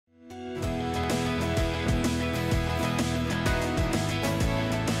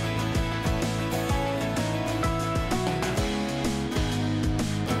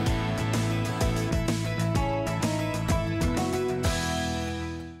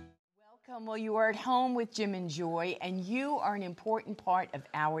Welcome. Well, you are at home with Jim and Joy, and you are an important part of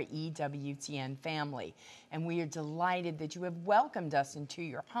our EWTN family. And we are delighted that you have welcomed us into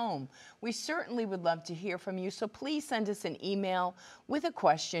your home. We certainly would love to hear from you, so please send us an email with a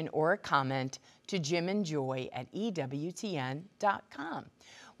question or a comment to jimandjoy@ewtn.com.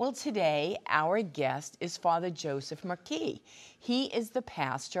 Well, today, our guest is Father Joseph Marquis. He is the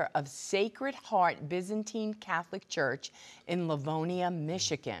pastor of Sacred Heart Byzantine Catholic Church in Livonia,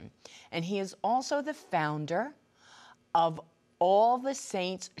 Michigan. And he is also the founder of All the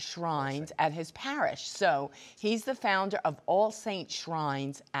Saints Shrines at his parish. So he's the founder of All Saints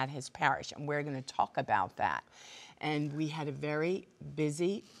Shrines at his parish, and we're going to talk about that. And we had a very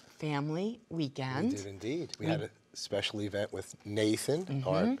busy family weekend. We did indeed. We had a special event with Nathan,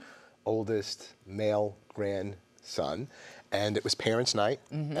 our oldest male grandson, and it was parents' night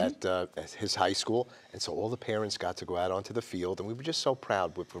at his high school, and so all the parents got to go out onto the field, and we were just so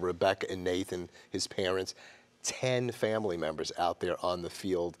proud with Rebecca and Nathan, his parents, 10 family members out there on the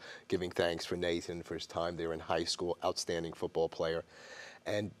field giving thanks for Nathan for his time there in high school, outstanding football player.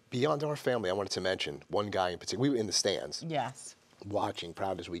 And beyond our family, I wanted to mention one guy in particular. We were in the stands. Yes. Watching,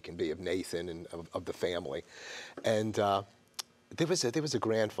 proud as we can be, of Nathan and of the family. And there was a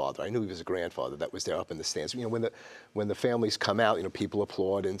grandfather. I knew he was a grandfather that was there up in the stands. You know, when the families come out, you know, people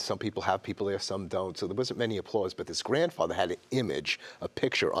applaud, and some people have people there, some don't. So there wasn't many applause, but this grandfather had an image, a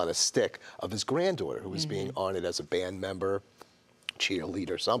picture on a stick of his granddaughter who was being honored as a band member,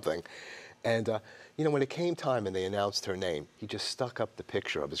 cheerleader, something. And you know, when it came time and they announced her name, he just stuck up the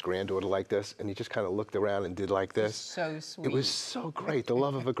picture of his granddaughter like this, and he just kind of looked around and did like this. So sweet. It was so great, the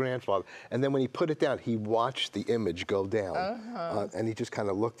love of a grandfather. And then when he put it down, he watched the image go down, and he just kind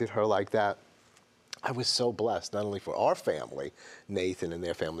of looked at her like that. I was so blessed, not only for our family, Nathan and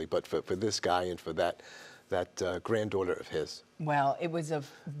their family, but for this guy and for that granddaughter of his. Well, it was a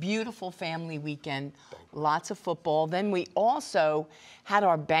beautiful family weekend, lots of football. Then we also had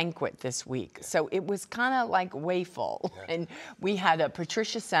our banquet this week. So it was kind of like way full. And we had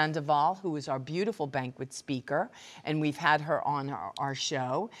Patricia Sandoval, who is our beautiful banquet speaker, and we've had her on our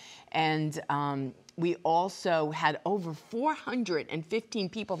show. And we also had over 415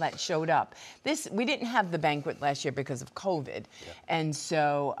 people that showed up. We didn't have the banquet last year because of COVID. And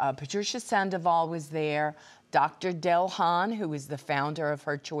so Patricia Sandoval was there, Dr. Del Hahn, who is the founder of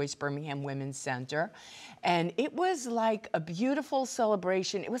Her Choice Birmingham Women's Center. And it was like a beautiful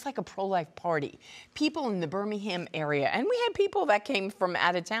celebration. It was like a pro-life party. People in the Birmingham area, and we had people that came from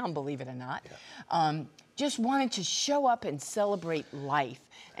out of town, believe it or not, just wanted to show up and celebrate life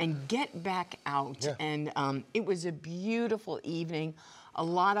and get back out. And it was a beautiful evening. A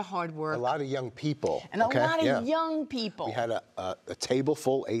lot of hard work. A lot of young people. And a lot of young people. We had a table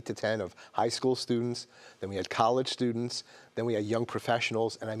full, 8 to 10, of high school students. Then we had college students. Then we had young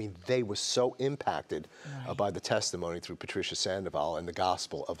professionals. And I mean, they were so impacted by the testimony through Patricia Sandoval and the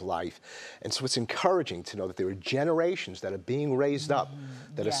gospel of life. And so it's encouraging to know that there are generations that are being raised up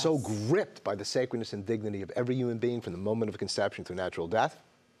that are so gripped by the sacredness and dignity of every human being from the moment of conception through natural death,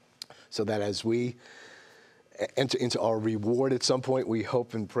 so that as we enter into our reward at some point, we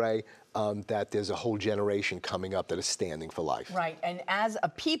hope and pray that there's a whole generation coming up that is standing for life. Right, and as a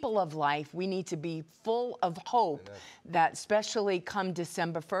people of life, we need to be full of hope that especially come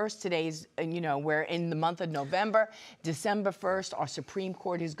December 1st, today's, you know, we're in the month of November, December 1st, our Supreme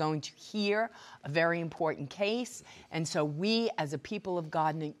Court is going to hear a very important case, and so we as a people of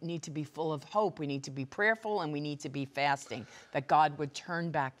God need to be full of hope. We need to be prayerful, and we need to be fasting, that God would turn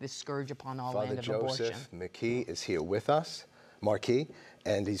back this scourge upon our land of abortion. Father Joseph Marquis is here with us, Marquis,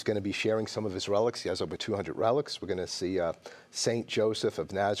 and he's going to be sharing some of his relics. He has over 200 relics. We're going to see Saint Joseph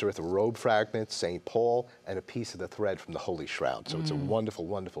of Nazareth, a robe fragment, Saint Paul, and a piece of the thread from the Holy Shroud. So it's a wonderful,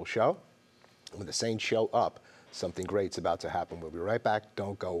 wonderful show. When the saints show up, something great's about to happen. We'll be right back.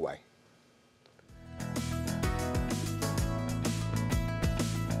 Don't go away.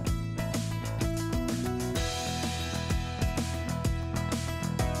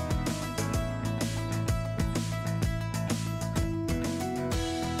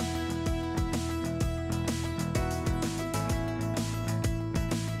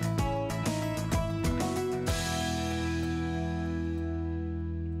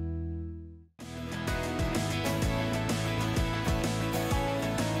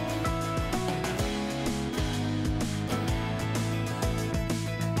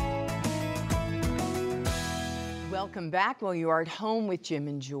 Welcome back. Well, you are at home with Jim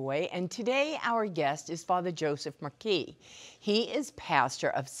and Joy, and today our guest is Father Joseph Marquis. He is pastor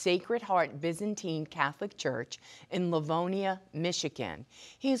of Sacred Heart Byzantine Catholic Church in Livonia, Michigan.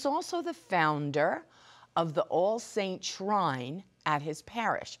 He is also the founder of the All Saints Shrine at his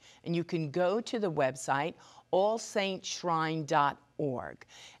parish. And you can go to the website, allsaintshrine.org,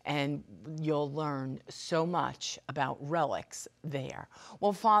 and you'll learn so much about relics there.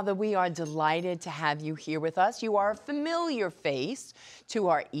 Well, Father, we are delighted to have you here with us. You are a familiar face to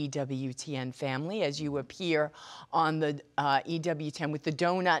our EWTN family as you appear on the EWTN with the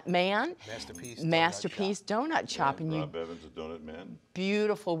Donut Man. Masterpiece Donut Shop. And Rob Evans, the Donut Man.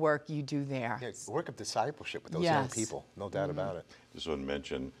 Beautiful work you do there. Yeah, work of discipleship with those young people, no doubt about it. Just want to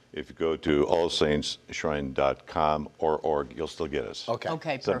mention, if you go to allsaintshrine.com or org, you'll still get us. Okay.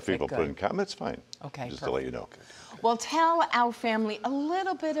 Okay, Some perfect. people put in comments, fine. Okay, just to let you know. Well, tell our family a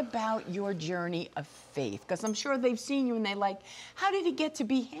little bit about your journey of faith, because I'm sure they've seen you and they like, how did he get to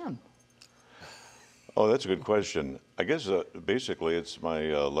be him? Oh, that's a good question. I guess basically it's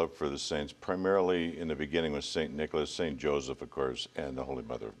my love for the saints, primarily in the beginning with St. Nicholas, St. Joseph, of course, and the Holy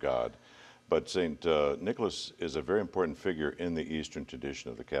Mother of God. But St. Nicholas is a very important figure in the Eastern tradition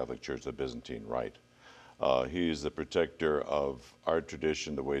of the Catholic Church, the Byzantine Rite. He is the protector of our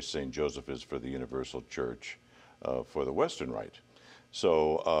tradition the way St. Joseph is for the Universal Church for the Western Rite.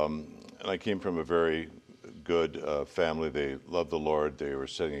 So, and I came from a very good family. They loved the Lord. They were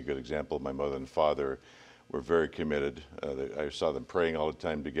setting a good example. My mother and father were very committed. I saw them praying all the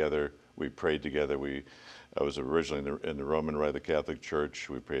time together. We prayed together. I was originally in the Roman Rite of the Catholic Church.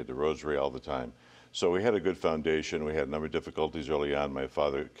 We prayed the Rosary all the time. So we had a good foundation. We had a number of difficulties early on. My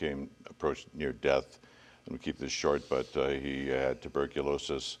father approached near death. Let me keep this short, but he had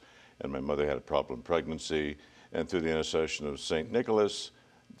tuberculosis, and my mother had a problem pregnancy. And through the intercession of St. Nicholas,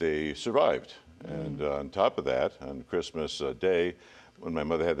 they survived. And on top of that, on Christmas Day, when my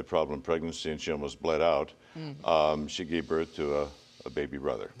mother had the problem pregnancy and she almost bled out, she gave birth to a baby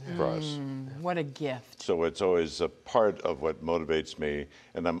brother for us. What a gift. So it's always a part of what motivates me,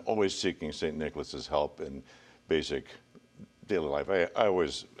 and I'm always seeking St. Nicholas's help in basic daily life. I'm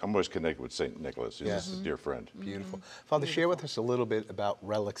always connected with St. Nicholas. He's just a dear friend. Beautiful. Father, share with us a little bit about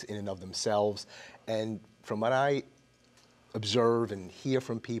relics in and of themselves. And from what I observe and hear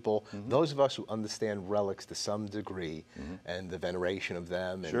from people, those of us who understand relics to some degree and the veneration of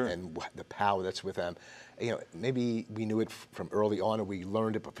them and the power that's with them, you know, maybe we knew it from early on and we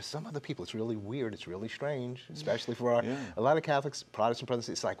learned it, but for some other people it's really weird, it's really strange, especially for a lot of Catholics, Protestant brothers.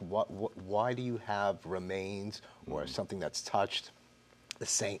 It's like, why do you have remains or something that's touched? The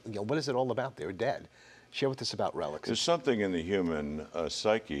saint, you know, what is it all about? They're dead. Share with us about relics. There's something in the human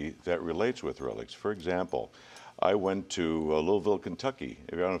psyche that relates with relics. For example, I went to Louisville, Kentucky.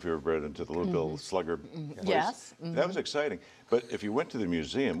 I don't know if you ever been into the Louisville Slugger place. Yes. That was exciting. But if you went to the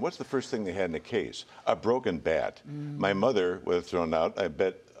museum, what's the first thing they had in the case? A broken bat. My mother would have thrown it out. I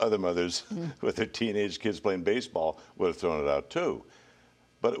bet other mothers with their teenage kids playing baseball would have thrown it out too.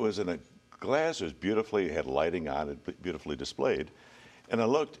 But it was in a glass. It was beautifully, it had lighting on it, beautifully displayed. And I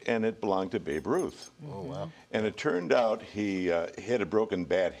looked, and it belonged to Babe Ruth. Oh, wow. And it turned out he hit a broken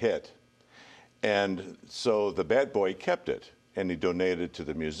bat hit. And so the bat boy kept it, and he donated it to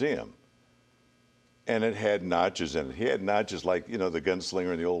the museum. And it had notches in it. He had notches like, you know, the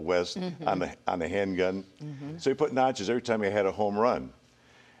gunslinger in the Old West on the handgun. So he put notches every time he had a home run.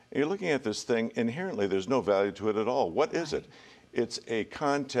 And you're looking at this thing, inherently there's no value to it at all. What is it? It's a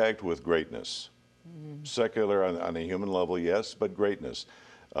contact with greatness. Secular on a human level, yes, but greatness.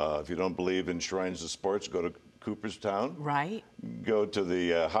 If you don't believe in shrines of sports, go to Cooperstown. Right. Go to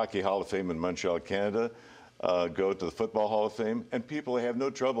the Hockey Hall of Fame in Montreal, Canada. Go to the Football Hall of Fame. And people have no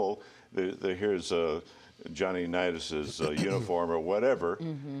trouble. Here's Johnny Unitas's uniform or whatever,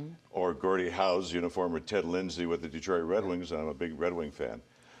 or Gordie Howe's uniform, or Ted Lindsay with the Detroit Red Wings. And I'm a big Red Wing fan.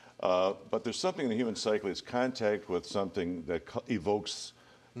 But there's something in the human psyche, it's contact with something that evokes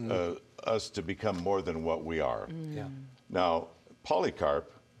us to become more than what we are. Now,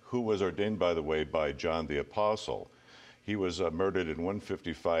 Polycarp, who was ordained, by the way, by John the Apostle, he was murdered in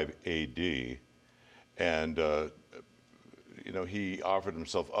 155 A.D., and you know, he offered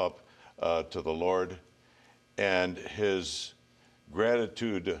himself up to the Lord, and his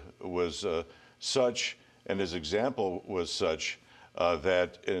gratitude was such, and his example was such,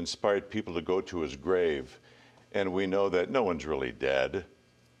 that it inspired people to go to his grave. And we know that no one's really dead.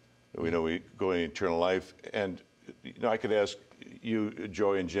 We know we go in eternal life. And you know, I could ask you,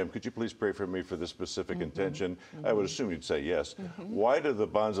 Joy and Jim, could you please pray for me for this specific intention? I would assume you'd say yes. Why do the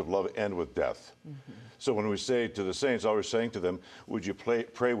bonds of love end with death? So when we say to the saints, all we're saying to them, would you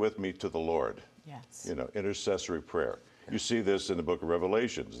pray with me to the Lord? Yes. You know, intercessory prayer. You see this in the book of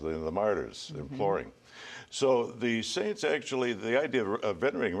Revelations, the martyrs imploring. So the saints actually, the idea of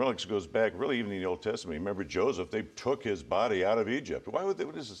venerating relics goes back really even in the Old Testament. Remember Joseph, they took his body out of Egypt. Why would they,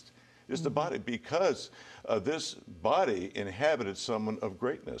 this It's the body, because this body inhabited someone of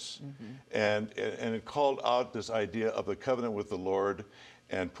greatness. And it called out this idea of the covenant with the Lord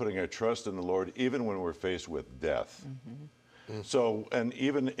and putting our trust in the Lord even when we're faced with death. So, and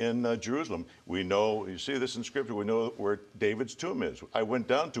even in Jerusalem, we know, you see this in Scripture, we know where David's tomb is. I went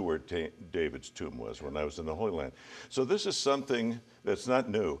down to where David's tomb was when I was in the Holy Land. So this is something that's not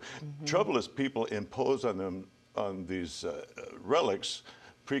new. Trouble is people impose on them, on these relics,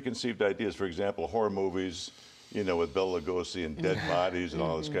 preconceived ideas. For example, horror movies, you know, with Bela Lugosi and dead bodies and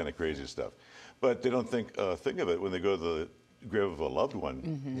all this kind of crazy stuff. But they don't think of it when they go to the grave of a loved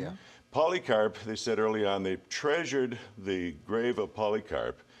one. Yeah. Polycarp, they said early on, they treasured the grave of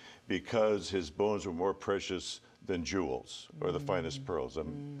Polycarp because his bones were more precious than jewels or the finest pearls.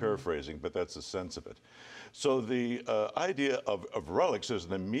 I'm paraphrasing, but that's the sense of it. So the idea of relics is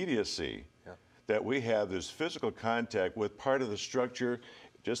an immediacy that we have, this physical contact with part of the structure,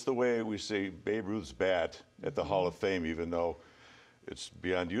 just the way we see Babe Ruth's bat at the Hall of Fame, even though it's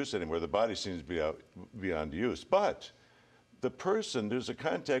beyond use anymore. The body seems to be beyond use. But the person, there's a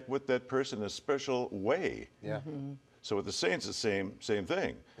contact with that person in a special way. Yeah. So with the saints, the same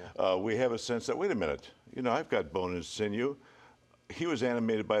thing. Yeah. We have a sense that, wait a minute, you know, I've got bone and sinew. He was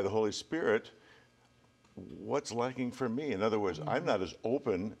animated by the Holy Spirit. What's lacking for me? In other words, I'm not as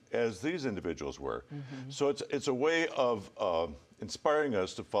open as these individuals were. So it's a way of inspiring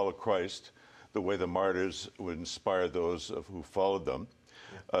us to follow Christ the way the martyrs would inspire those who followed them.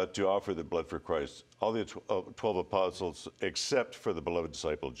 To offer the blood for Christ. All the 12 apostles, except for the beloved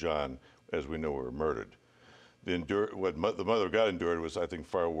disciple John, as we know, were murdered. What the Mother of God endured was, I think,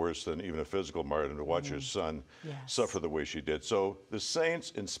 far worse than even a physical martyrdom, to watch her son suffer the way she did. So the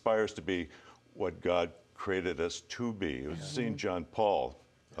saints inspire us to be what God created us to be. It was St. John Paul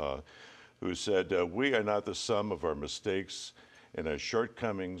who said, we are not the sum of our mistakes and our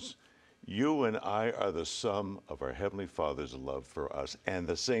shortcomings. You and I are the sum of our Heavenly Father's love for us. And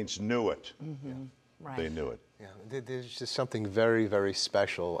the saints knew it. Right. They knew it. Yeah, there's just something very, very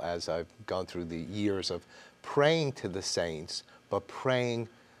special as I've gone through the years of praying to the saints, but praying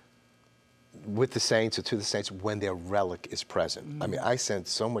with the saints or to the saints when their relic is present. I mean, I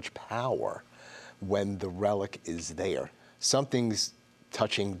sense so much power when the relic is there. Something's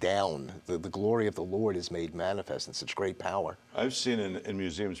touching down. The glory of the Lord is made manifest in such great power. I've seen in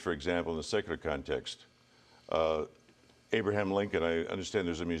museums, for example, in the secular context, Abraham Lincoln, I understand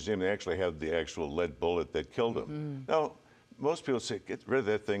there's a museum, they actually have the actual lead bullet that killed him. Now, most people say, get rid of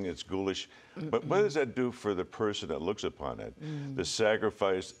that thing, it's ghoulish. But what does that do for the person that looks upon it? The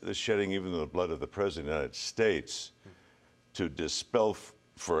sacrifice, the shedding even the blood of the President of the United States to dispel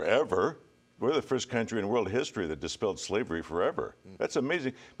forever. We're the first country in world history that dispelled slavery forever. That's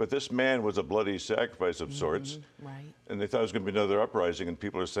amazing. But this man was a bloody sacrifice of sorts. Right. And they thought it was going to be another uprising, and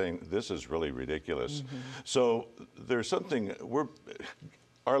people are saying, this is really ridiculous. So there's something,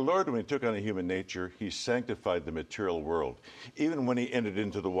 our Lord, when he took on a human nature, he sanctified the material world. Even when he entered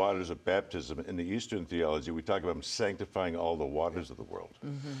into the waters of baptism, in the Eastern theology, we talk about him sanctifying all the waters of the world.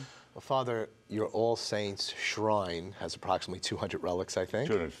 Well, Father, your All Saints shrine has approximately 200 relics, I think.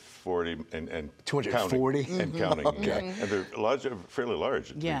 240 and 240? counting. And counting, Okay. And they're large, fairly large,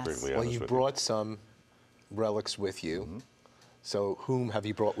 to be Yes. perfectly Well, honest you with brought some relics with you. So whom have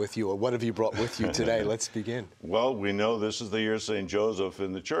you brought with you, or what have you brought with you today? Let's begin. Well, we know this is the year of St. Joseph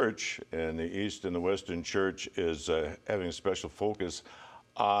in the church, and the East and the Western church is having a special focus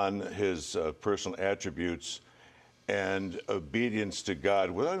on his personal attributes and obedience to God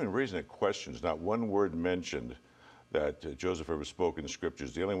without even raising any questions. Not one word mentioned that Joseph ever spoke in the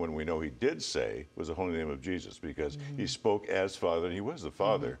Scriptures. The only one we know he did say was the holy name of Jesus, because he spoke as Father, and he was the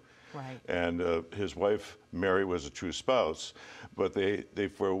Father. Right. And his wife, Mary, was a true spouse. But they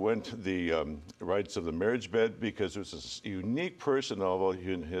forewent the rites of the marriage bed because there was a unique person in all of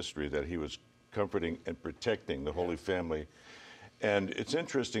human history that he was comforting and protecting the Holy Family. And it's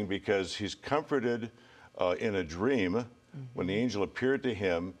interesting because he's comforted in a dream when the angel appeared to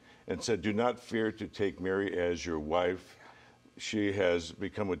him and said, do not fear to take Mary as your wife. She has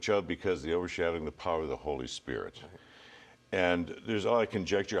become a child because of the overshadowing the power of the Holy Spirit. And there's all I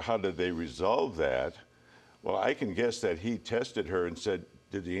conjecture, how did they resolve that? Well, I can guess that he tested her and said,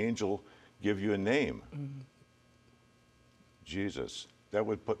 did the angel give you a name? Jesus. That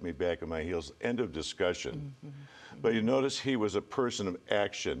would put me back on my heels. End of discussion. But you notice he was a person of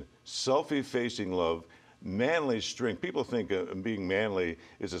action, self-effacing love, manly strength. People think being manly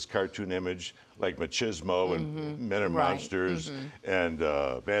is this cartoon image like machismo and men are monsters and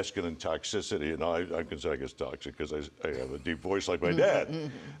masculine toxicity. And I consider I guess toxic because I have a deep voice like my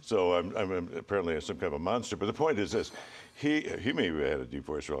dad. So I'm apparently some kind of a monster. But the point is this: he maybe had a deep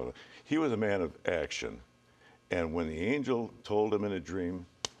voice wrong. He was a man of action, and when the angel told him in a dream,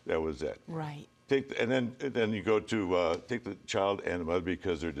 that was it. Right. And then you go to take the child and the mother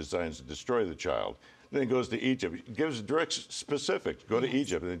because they're designed to destroy the child. Then he goes to Egypt. He gives direct specifics. Go to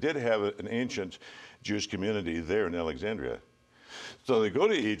Egypt. And they did have an ancient Jewish community there in Alexandria. So they go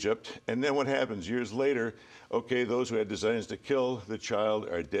to Egypt, and then what happens years later? Okay, those who had designs to kill the child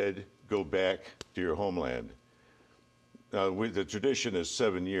are dead. Go back to your homeland. The tradition is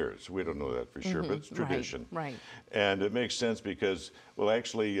 7 years. We don't know that for sure, but it's tradition. Right. And it makes sense because, well,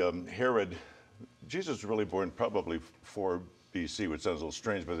 actually, Herod, Jesus was really born probably 4 BC, which sounds a little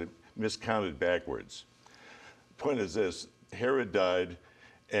strange, but they miscounted backwards. Point is this: Herod died,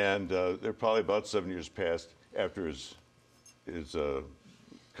 and they're probably about 7 years passed after his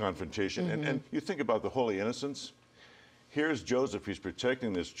confrontation. And you think about the Holy Innocents. Here's Joseph. He's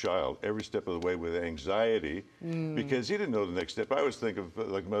protecting this child every step of the way with anxiety because he didn't know the next step. I always think of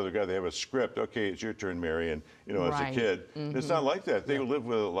like Mother God, they have a script. Okay, it's your turn, Mary, and as a kid. It's not like that. They live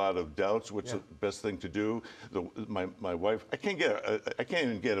with a lot of doubts. What's the best thing to do? My wife, I can't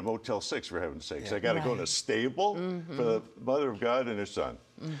even get a Motel 6 for heaven's sakes. I got to go in a stable for the Mother of God and her son.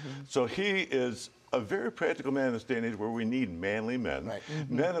 So he is a very practical man in this day and age where we need manly men,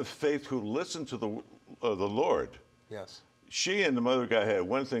 men of faith who listen to the Lord. Yes. She and the Mother of God had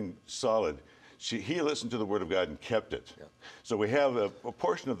one thing solid. He listened to the Word of God and kept it. Yeah. So we have a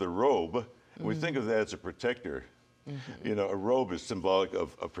portion of the robe, and we think of that as a protector. You know, a robe is symbolic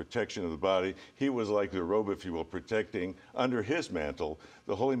of protection of the body. He was like the robe, if you will, protecting under his mantle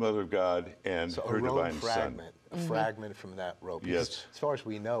the Holy Mother of God and her divine Son. A fragment from that robe. Yes. Because as far as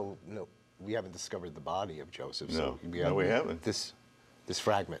we know, we haven't discovered the body of Joseph. No, so we haven't. This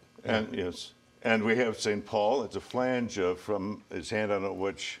fragment. And yes. And we have St. Paul. It's a flange from his hand. I don't know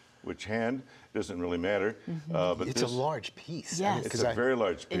which hand. Doesn't really matter. But it's a large piece. Yes. It's a very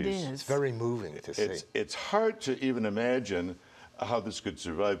large piece. It is. It's very moving to see. It's hard to even imagine how this could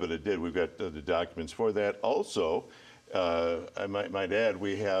survive, but it did. We've got the documents for that. Also, I might add,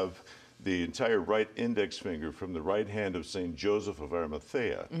 we have the entire right index finger from the right hand of St. Joseph of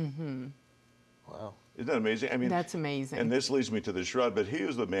Arimathea. Wow. Isn't that amazing? I mean, that's amazing. And this leads me to the shroud, but he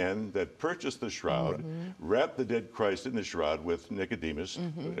was the man that purchased the shroud, wrapped the dead Christ in the shroud with Nicodemus,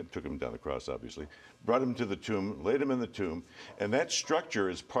 took him down the cross, obviously, brought him to the tomb, laid him in the tomb, and that structure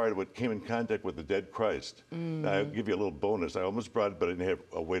is part of what came in contact with the dead Christ. Now, I'll give you a little bonus. I almost brought it, but I didn't have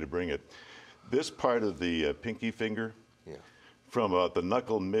a way to bring it. This part of the pinky finger, from the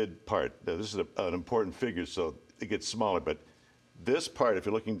knuckle mid part, now, this is an important figure, so it gets smaller, but this part, if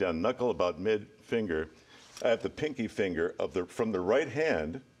you're looking down, knuckle about mid finger, I have the pinky finger from the right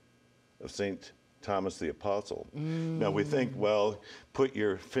hand of St. Thomas the Apostle. Now we think, well, put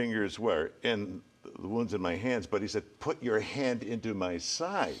your fingers where? In the wounds in my hands, but he said, put your hand into my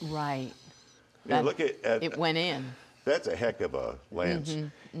side. Right. Look at it went in. That's a heck of a lance.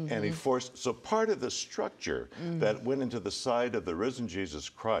 And he forced, so part of the structure that went into the side of the risen Jesus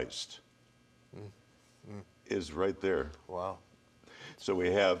Christ is right there. Wow. So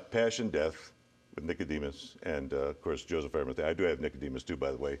we have passion, death with Nicodemus, and of course Joseph Arimathea. I do have Nicodemus too, by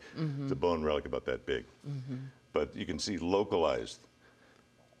the way. It's a bone relic about that big. But you can see localized.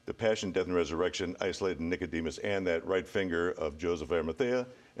 The passion, death, and resurrection isolated Nicodemus and that right finger of Joseph Arimathea.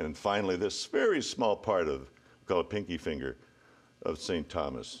 And then finally this very small part of, we call it pinky finger, of St.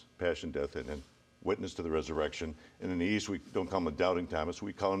 Thomas. Passion, death, and then witness to the resurrection. And in the East, we don't call him the doubting Thomas.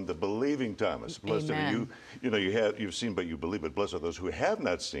 We call him the believing Thomas. Blessed are you. You know, you've seen, but you believe. But blessed are those who have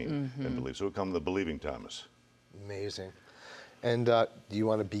not seen and believe. So we call him the believing Thomas. Amazing. And do you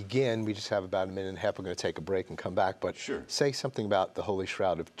want to begin? We just have about a minute and a half. We're going to take a break and come back. But say something about the Holy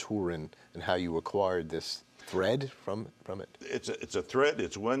Shroud of Turin and how you acquired this thread from it. It's a thread.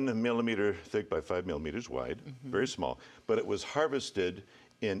 It's 1 millimeter thick by 5 millimeters wide. Very small. But it was harvested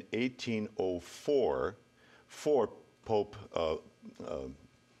in 1804 for Pope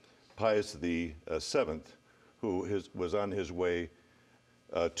Pius VII, who was on his way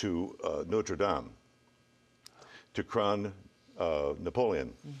to Notre Dame to crown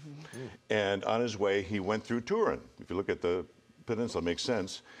Napoleon. And on his way, he went through Turin. If you look at the peninsula, it makes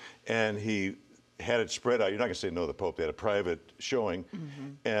sense. And he had it spread out. You're not going to say no to the Pope. They had a private showing.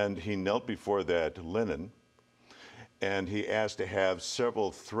 And he knelt before that linen. And he asked to have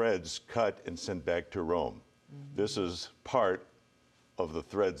several threads cut and sent back to Rome. This is part of the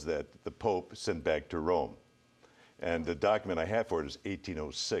threads that the Pope sent back to Rome. And the document I have for it is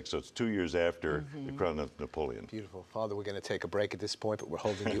 1806, so it's 2 years after the crown of Napoleon. Beautiful. Father, we're going to take a break at this point, but we're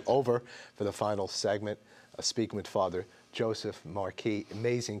holding you over for the final segment, speaking with Father Joseph Marquis.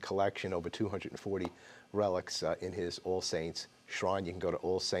 Amazing collection, over 240 relics in his All Saints shrine. You can go to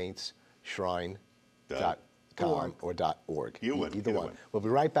allsaintsshrine.com or .org. Either one. We'll be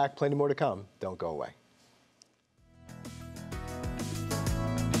right back. Plenty more to come. Don't go away.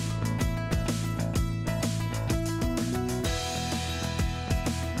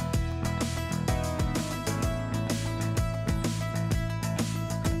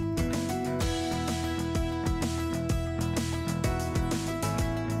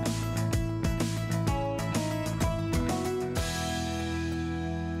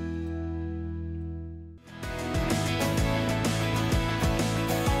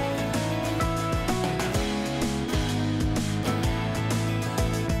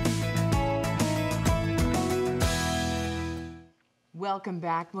 Welcome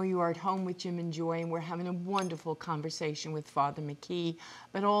back. Well, you are at home with Jim and Joy, and we're having a wonderful conversation with Father McKee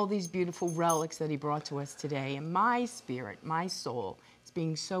about all these beautiful relics that he brought to us today. And my spirit, my soul, is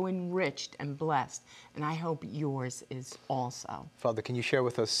being so enriched and blessed, and I hope yours is also. Father, can you share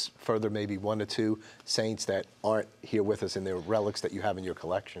with us further maybe one or two saints that aren't here with us and their relics that you have in your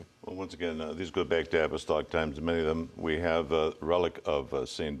collection? Well, once again, these go back to apostolic times. Many of them, we have a relic of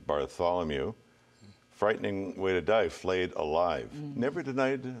St. Bartholomew. Frightening way to die, flayed alive. Never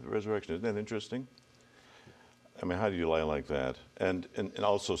denied the resurrection. Isn't that interesting? I mean, how do you lie like that? And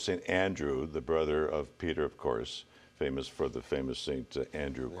also St. Andrew, the brother of Peter, of course, famous for the famous St.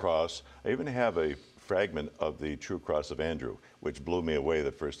 Andrew cross. I even have a fragment of the True Cross of Andrew, which blew me away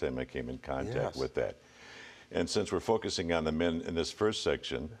the first time I came in contact with that. And since we're focusing on the men in this first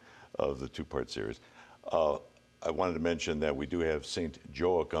section of the two-part series, I wanted to mention that we do have St.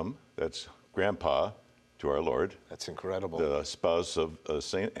 Joachim, that's Grandpa to our Lord. That's incredible. The spouse of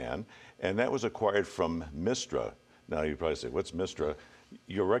St. Anne. And that was acquired from Mistra. Now you probably say, what's Mistra?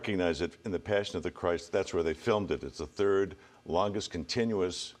 You'll recognize it in the Passion of the Christ. That's where they filmed it. It's the third longest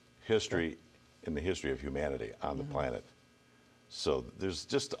continuous history in the history of humanity on the planet. So there's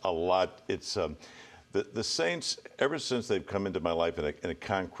just a lot. It's the saints, ever since they've come into my life in a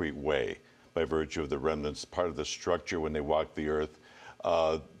concrete way, by virtue of the remnants, part of the structure when they walk the earth,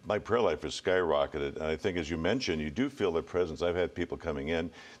 my prayer life has skyrocketed. And I think, as you mentioned, you do feel their presence. I've had people coming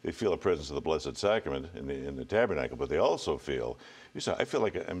in, they feel the presence of the Blessed Sacrament in the tabernacle, but they also feel, I feel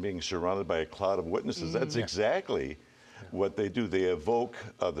like I'm being surrounded by a cloud of witnesses. That's exactly what they do. They evoke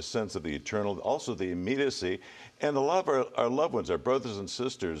the sense of the eternal, also the immediacy. And a lot of our loved ones, our brothers and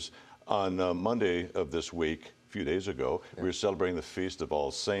sisters, on Monday of this week, a few days ago, we were celebrating the Feast of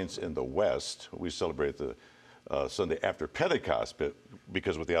All Saints in the West. We celebrate the Sunday after Pentecost,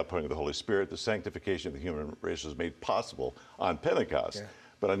 because with the outpouring of the Holy Spirit, the sanctification of the human race was made possible on Pentecost.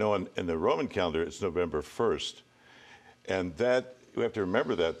 But I know in the Roman calendar, it's November 1st. And that, you have to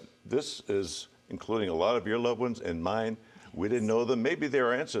remember that this is including a lot of your loved ones and mine. We didn't know them. Maybe they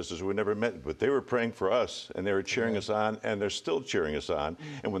were ancestors we never met, but they were praying for us, and they were cheering us on, and they're still cheering us on.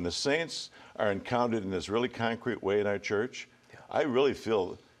 And when the saints are encountered in this really concrete way in our church, I really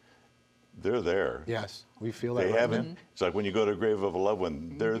feel they're there. Yes, we feel that. They haven't. It's like when you go to a grave of a loved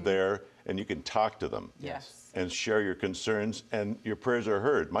one, they're there, and you can talk to them. And share your concerns, and your prayers are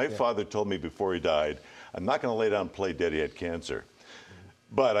heard. My father told me before he died, I'm not going to lay down and play dead. He had cancer.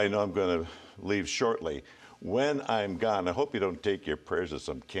 But I know I'm going to leave shortly. When I'm gone, I hope you don't take your prayers to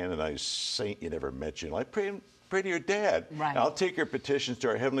some canonized saint you never met. I pray to your dad. I'll take your petitions to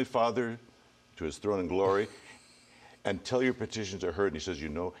our Heavenly Father, to his throne in glory, until your petitions are heard. And he says,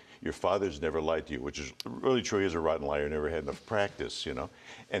 your father's never lied to you, which is really true. He's a rotten liar, never had enough practice,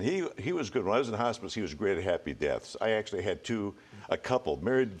 And he was good. When I was in hospice, he was great at happy deaths. I actually had a couple,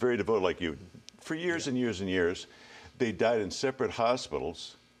 married, very devoted like you, for years and years and years. They died in separate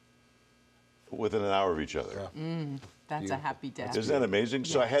hospitals within an hour of each other. That's a happy death. Isn't that amazing?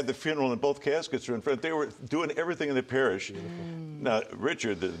 So I had the funeral, and both caskets were in front. They were doing everything in the parish. Now,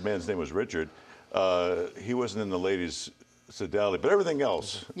 Richard, the man's name was Richard, he wasn't in the ladies' sodality, but everything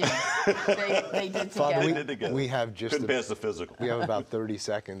else. They did together. We have just couldn't pass the physical. We have about 30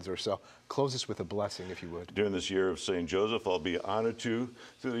 seconds or so. Close us with a blessing, if you would. During this year of St. Joseph, I'll be honored to,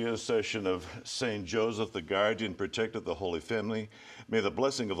 through the intercession of St. Joseph, the guardian, protector of the Holy Family. May the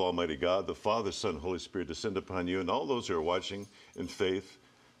blessing of Almighty God, the Father, Son, Holy Spirit descend upon you and all those who are watching in faith.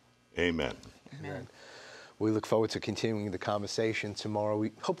 Amen. Amen. We look forward to continuing the conversation tomorrow.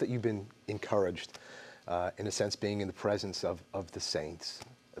 We hope that you've been encouraged, in a sense, being in the presence of the saints,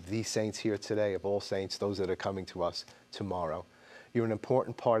 of these saints here today, of all saints, those that are coming to us tomorrow. You're an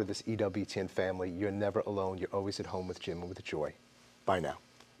important part of this EWTN family. You're never alone. You're always at home with Jim and with Joy. Bye now.